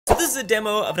this is a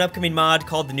demo of an upcoming mod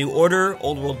called The New Order,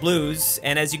 Old World Blues,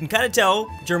 and as you can kind of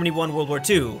tell, Germany won World War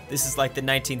II. This is like the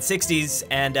 1960s,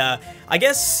 and I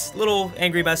guess little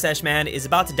angry mustache man is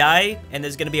about to die, and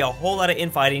there's gonna be a whole lot of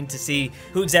infighting to see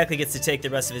who exactly gets to take the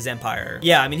rest of his empire.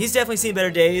 Yeah, I mean, he's definitely seen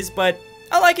better days, but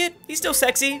I like it. He's still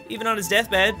sexy, even on his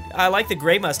deathbed. I like the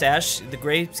gray mustache. The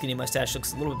gray skinny mustache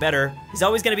looks a little bit better. He's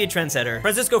always gonna be a trendsetter.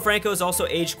 Francisco Franco has also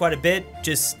aged quite a bit,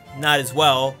 just not as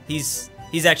well.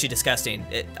 He's actually disgusting.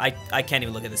 I can't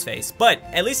even look at his face. But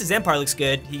at least his empire looks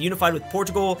good. He unified with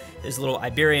Portugal. There's a little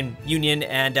Iberian Union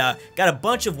and got a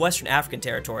bunch of Western African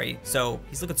territory. So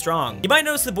he's looking strong. You might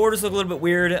notice the borders look a little bit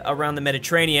weird around the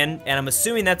Mediterranean, and I'm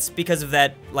assuming that's because of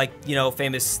that, like, you know,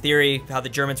 famous theory how the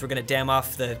Germans were gonna dam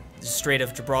off the Strait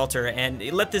of Gibraltar and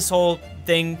let this whole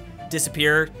thing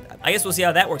disappear. I guess we'll see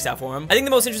how that works out for him. I think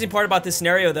the most interesting part about this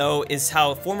scenario, though, is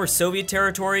how former Soviet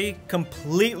territory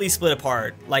completely split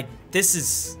apart. Like, this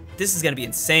is gonna be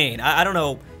insane. I don't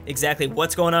know exactly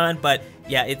what's going on, but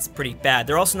yeah, it's pretty bad.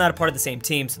 They're also not a part of the same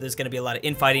team, so there's gonna be a lot of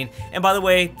infighting. And by the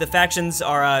way, the factions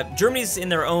are, Germany's in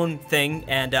their own thing,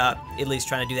 and Italy's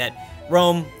trying to do that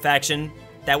Rome faction.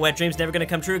 That wet dream's never gonna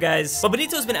come true, guys. But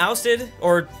Benito's been ousted,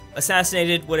 or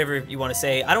assassinated, whatever you want to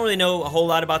say. I don't really know a whole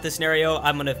lot about this scenario.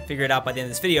 I'm gonna figure it out by the end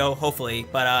of this video, hopefully.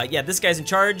 But yeah, this guy's in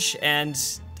charge, and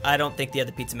I don't think the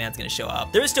other pizza man's gonna show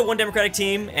up. There is still one democratic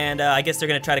team, and I guess they're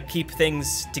gonna try to keep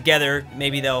things together.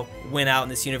 Maybe they'll win out in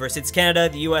this universe. It's Canada,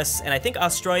 the US, and I think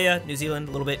Australia, New Zealand,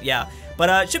 a little bit, yeah.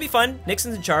 But it should be fun.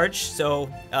 Nixon's in charge, so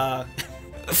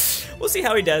we'll see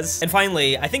how he does. And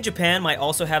finally, I think Japan might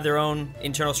also have their own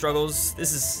internal struggles.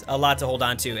 This is a lot to hold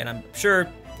on to, and I'm sure,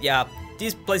 yeah,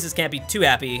 these places can't be too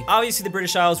happy. Obviously, the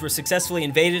British Isles were successfully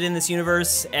invaded in this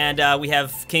universe, and we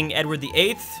have King Edward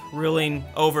VIII ruling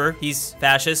over. He's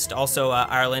fascist. Also,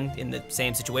 Ireland in the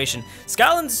same situation.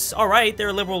 Scotland's all right. They're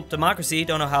a liberal democracy.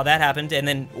 Don't know how that happened. And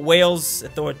then Wales,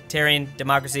 authoritarian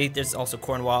democracy. There's also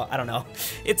Cornwall. I don't know.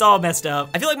 It's all messed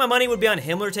up. I feel like my money would be on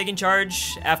Himmler taking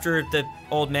charge after the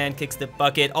old man kicks the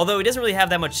bucket. Although he doesn't really have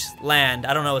that much land.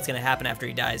 I don't know what's gonna happen after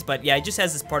he dies. But yeah, he just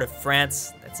has this part of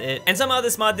France. That's it. And somehow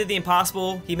this mod did the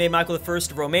impossible. He made Michael I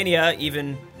of Romania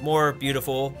even more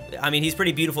beautiful. I mean, he's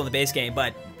pretty beautiful in the base game,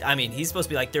 but I mean, he's supposed to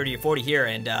be like 30 or 40 here,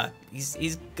 and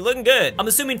he's looking good. I'm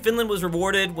assuming Finland was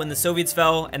rewarded when the Soviets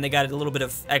fell and they got a little bit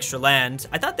of extra land.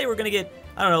 I thought they were gonna get,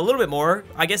 I don't know, a little bit more.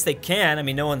 I guess they can. I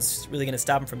mean, no one's really gonna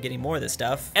stop them from getting more of this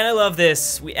stuff. And I love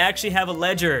this. We actually have a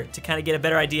ledger to kind of get a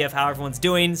better idea of how everyone's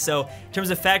doing. So in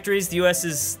terms of factories, the US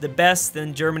is the best,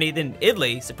 then Germany, then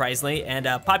Italy, surprisingly, and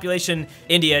population,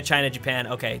 India, China, Japan.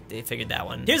 Okay, they figured that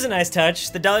one. Here's a nice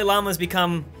touch. The Dalai Lama's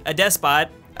become a despot.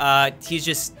 He's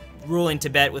just ruling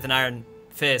Tibet with an iron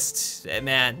fist.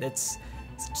 Man, it's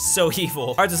so evil.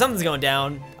 All right, so something's going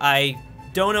down. I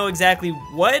don't know exactly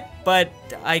what, but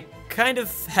I kind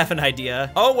of have an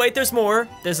idea. Oh, wait, there's more.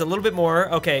 There's a little bit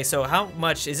more. Okay, so how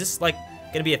much? Is this like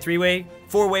gonna be a three-way,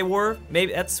 four-way war?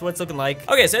 Maybe that's what it's looking like.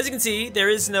 Okay, so as you can see, there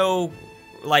is no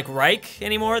like Reich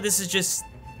anymore. This is just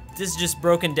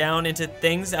broken down into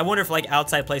things. I wonder if like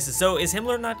outside places. So is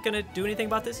Himmler not gonna do anything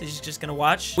about this? Is he just gonna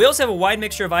watch? We also have a wide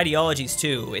mixture of ideologies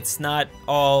too. It's not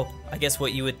all, I guess,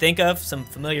 what you would think of. Some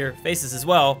familiar faces as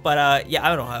well. But yeah,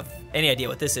 I don't have any idea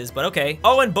what this is, but okay.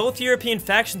 Oh, and both European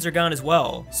factions are gone as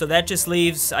well. So that just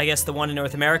leaves, I guess, the one in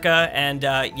North America. And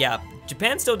yeah,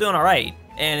 Japan's still doing all right.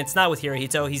 And it's not with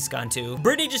Hirohito, he's gone too.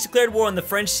 Brittany just declared war on the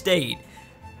French state.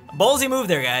 Ballsy move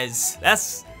there, guys.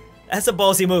 That's a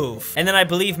ballsy move. And then I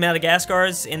believe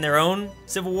Madagascar's in their own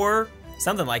civil war,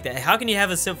 something like that. How can you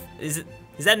have a civil, is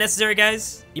that necessary,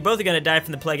 guys? You both are gonna die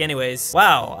from the plague anyways.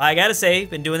 Wow, I gotta say,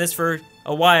 been doing this for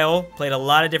a while, played a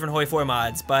lot of different HOI4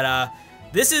 mods, but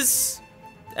this is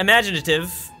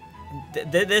imaginative.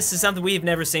 This is something we've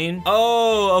never seen.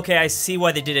 Oh, okay, I see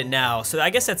why they did it now. So I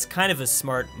guess that's kind of a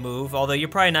smart move, although you're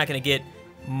probably not gonna get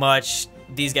much.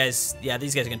 These guys, yeah,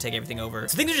 these guys are gonna take everything over.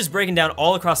 So things are just breaking down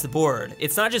all across the board.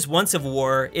 It's not just one civil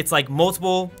war, it's like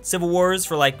multiple civil wars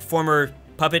for like former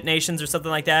puppet nations or something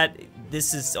like that.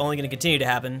 This is only gonna continue to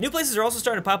happen. New places are also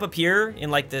starting to pop up here in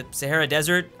like the Sahara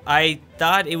Desert. I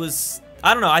thought it was,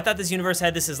 I don't know, I thought this universe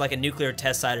had this as like a nuclear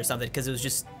test site or something because it was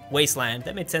just wasteland.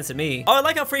 That made sense to me. Oh, I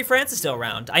like how Free France is still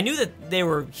around. I knew that they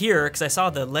were here because I saw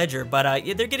the ledger, but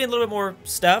yeah, they're getting a little bit more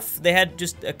stuff. They had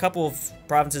just a couple of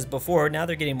provinces before, now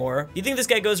they're getting more. You think this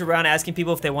guy goes around asking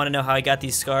people if they want to know how he got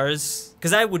these scars?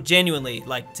 Because I would genuinely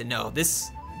like to know.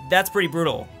 That's pretty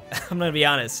brutal. I'm gonna be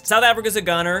honest. South Africa's a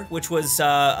goner, which was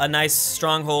a nice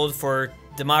stronghold for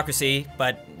democracy,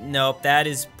 but nope, that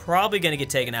is probably gonna get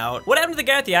taken out. What happened to the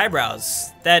guy with the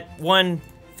eyebrows? That one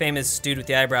famous dude with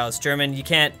the eyebrows, German, you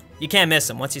can't you can't miss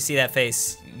him. Once you see that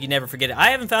face, you never forget it. I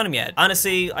haven't found him yet.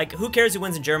 Honestly, like, who cares who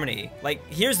wins in Germany? Like,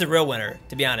 here's the real winner,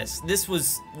 to be honest. This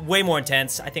was way more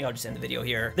intense. I think I'll just end the video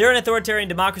here. They're an authoritarian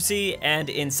democracy, and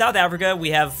in South Africa, we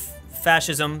have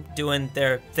fascism doing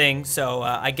their thing. So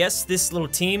I guess this little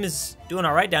team is doing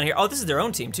all right down here. Oh, this is their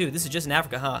own team, too. This is just in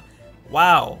Africa, huh?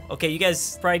 Wow. Okay, you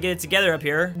guys probably get it together up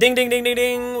here. Ding, ding, ding, ding,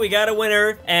 ding. We got a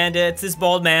winner, and it's this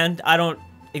bald man. I don't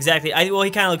exactly... well,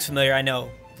 he kind of looks familiar, I know.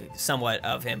 Somewhat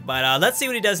of him, but let's see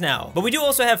what he does now. But we do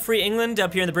also have Free England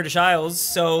up here in the British Isles,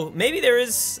 so maybe there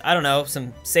is, I don't know,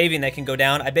 some saving that can go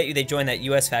down. I bet you they join that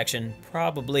US faction,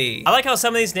 probably. I like how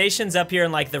some of these nations up here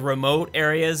in like the remote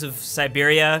areas of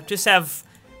Siberia just have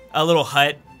a little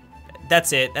hut.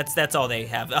 That's it. That's all they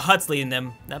have. A hut's leading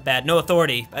them. Not bad. No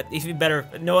authority. Even better,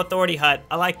 no authority hut.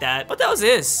 I like that. What the hell is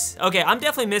this? Okay, I'm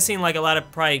definitely missing like a lot of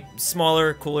probably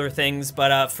smaller, cooler things,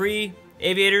 but free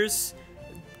aviators.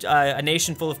 A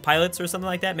nation full of pilots or something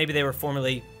like that. Maybe they were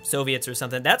formerly Soviets or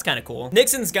something. That's kind of cool.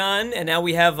 Nixon's gone, and now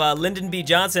we have Lyndon B.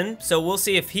 Johnson, so we'll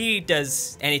see if he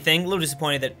does anything. A little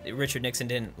disappointed that Richard Nixon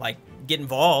didn't, like, get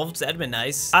involved. That'd been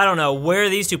nice. I don't know where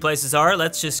these two places are.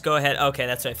 Let's just go ahead. Okay,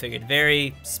 that's what I figured.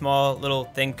 Very small little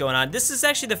thing going on. This is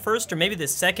actually the first or maybe the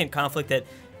second conflict that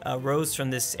rose from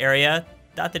this area.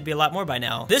 Thought there'd be a lot more by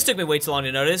now. This took me way too long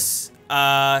to notice.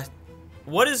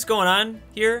 What is going on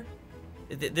here?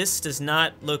 This does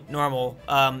not look normal.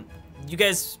 You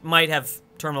guys might have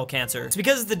terminal cancer. It's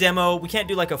because of the demo. We can't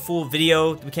do like a full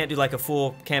video. We can't do like a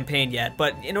full campaign yet.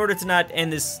 But in order to not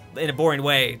end this in a boring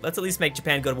way, let's at least make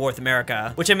Japan go to war with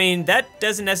America. Which, I mean, that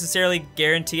doesn't necessarily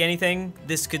guarantee anything.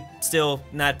 This could still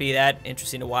not be that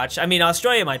interesting to watch. I mean,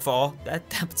 Australia might fall.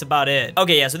 That's about it.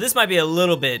 Okay, yeah, so this might be a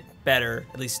little bit better.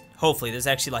 At least, hopefully. There's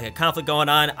actually like a conflict going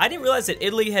on. I didn't realize that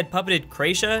Italy had puppeted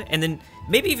Croatia, and then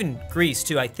maybe even Greece,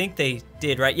 too. I think they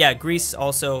did, right? Yeah, Greece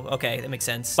also. Okay, that makes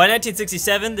sense. By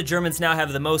 1967, the Germans now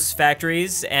have the most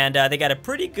factories, and they got a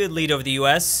pretty good lead over the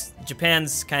US.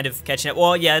 Japan's kind of catching up.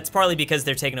 Well, yeah, it's partly because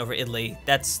they're taking over Italy.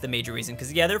 That's the major reason,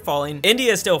 because, yeah, they're falling.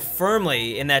 India is still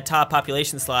firmly in that top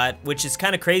population slot, which is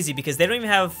kind of crazy, because they don't even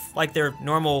have, like, their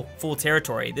normal full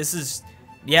territory. This is,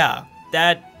 yeah,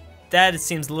 that it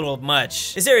seems a little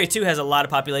much. This area, too, has a lot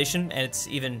of population, and it's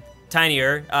even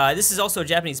tinier. This is also a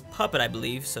Japanese puppet, I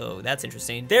believe, so that's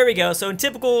interesting. There we go. So in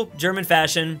typical German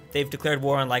fashion, they've declared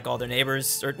war on like all their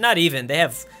neighbors, or not even. They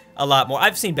have a lot more.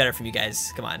 I've seen better from you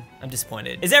guys. Come on, I'm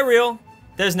disappointed. Is that real?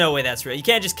 There's no way that's real. You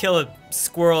can't just kill a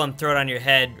squirrel and throw it on your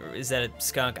head. Or is that a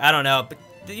skunk? I don't know, but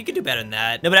you can do better than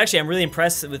that. No, but actually, I'm really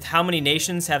impressed with how many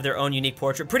nations have their own unique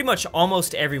portrait. Pretty much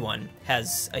almost everyone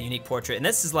has a unique portrait, and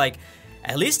this is like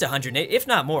at least 100, if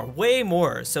not more, way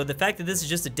more. So the fact that this is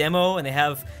just a demo and they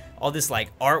have all this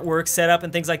like artwork set up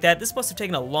and things like that, this must have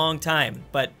taken a long time,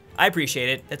 but I appreciate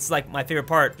it. It's like my favorite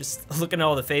part, just looking at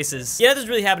all the faces. Yeah, nothing's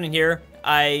really happening here.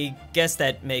 I guess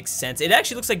that makes sense. It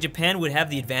actually looks like Japan would have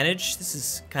the advantage. This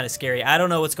is kind of scary. I don't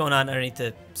know what's going on underneath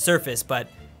the surface, but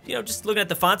you know, just looking at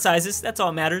the font sizes, that's all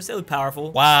that matters. They look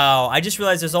powerful. Wow, I just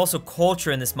realized there's also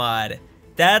culture in this mod.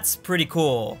 That's pretty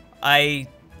cool. I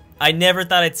never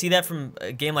thought I'd see that from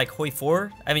a game like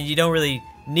HOI4. I mean, you don't really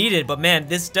need it, but man,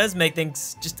 this does make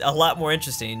things just a lot more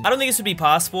interesting. I don't think this would be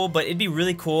possible, but it'd be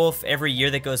really cool if every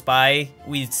year that goes by,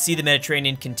 we see the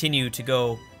Mediterranean continue to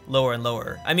go lower and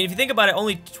lower. I mean, if you think about it,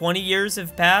 only 20 years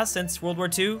have passed since World War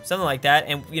II, something like that,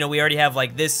 and you know, we already have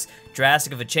like this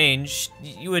drastic of a change.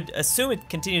 You would assume it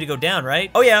continue to go down, right?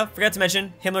 Oh yeah, forgot to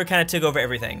mention, Himmler kind of took over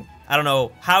everything. I don't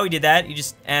know how he did that. He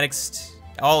just annexed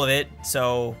all of it,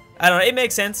 so I don't know, it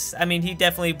makes sense. I mean, he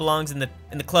definitely belongs in the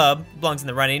club, belongs in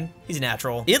the running. He's a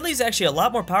natural. Italy's actually a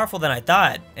lot more powerful than I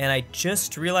thought, and I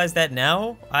just realized that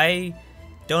now. I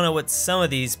don't know what some of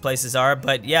these places are,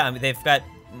 but yeah, I mean, they've got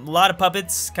a lot of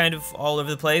puppets kind of all over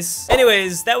the place.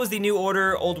 Anyways, that was the New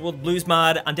Order Old World Blues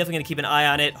mod. I'm definitely gonna keep an eye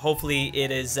on it. Hopefully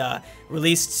it is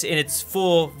released in its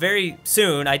full very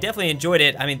soon. I definitely enjoyed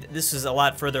it. I mean, this was a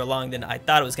lot further along than I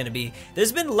thought it was gonna be.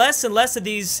 There's been less and less of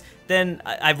these than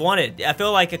I've wanted. I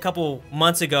feel like a couple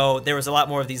months ago, there was a lot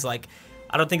more of these, like,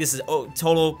 I don't think this is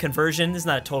total conversion. This is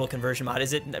not a total conversion mod,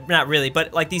 is it? Not really,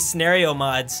 but like these scenario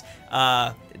mods,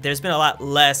 there's been a lot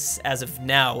less as of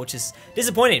now, which is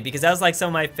disappointing because that was like some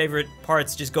of my favorite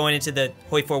parts, just going into the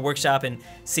HOI4 workshop and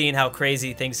seeing how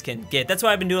crazy things can get. That's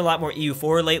why I've been doing a lot more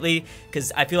EU4 lately,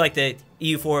 because I feel like the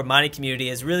EU4 modding community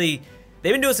has really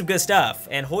they've been doing some good stuff,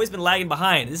 and Hoi's been lagging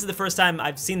behind. This is the first time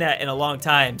I've seen that in a long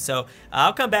time, so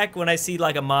I'll come back when I see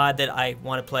like a mod that I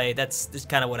want to play. That's just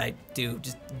kind of what I do.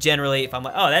 Just generally, if I'm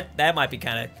like, oh, that might be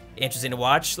kind of interesting to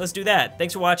watch, let's do that.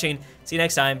 Thanks for watching. See you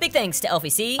next time. Big thanks to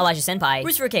Elphie C, Elijah Senpai,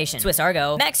 Ruserification,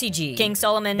 SwissAargau, Maxy G, King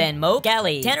Solomon, Ben Moke,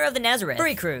 Galli, TannerOfNazareth,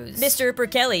 Furry Cruz,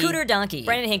 MisterPERKELE, CooterDonkey,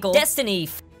 Braden Hinkle, Destiny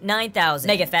 9000,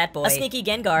 MegaFatBoi, a sneaky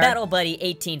Gengar, Battle Buddy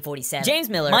 1847, James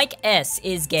Miller, Mike S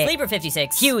is gay, Sleeper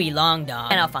 56, Huey Long Dong,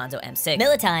 and Alfonso M6,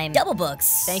 Millatime, Double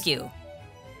Books. Thank you.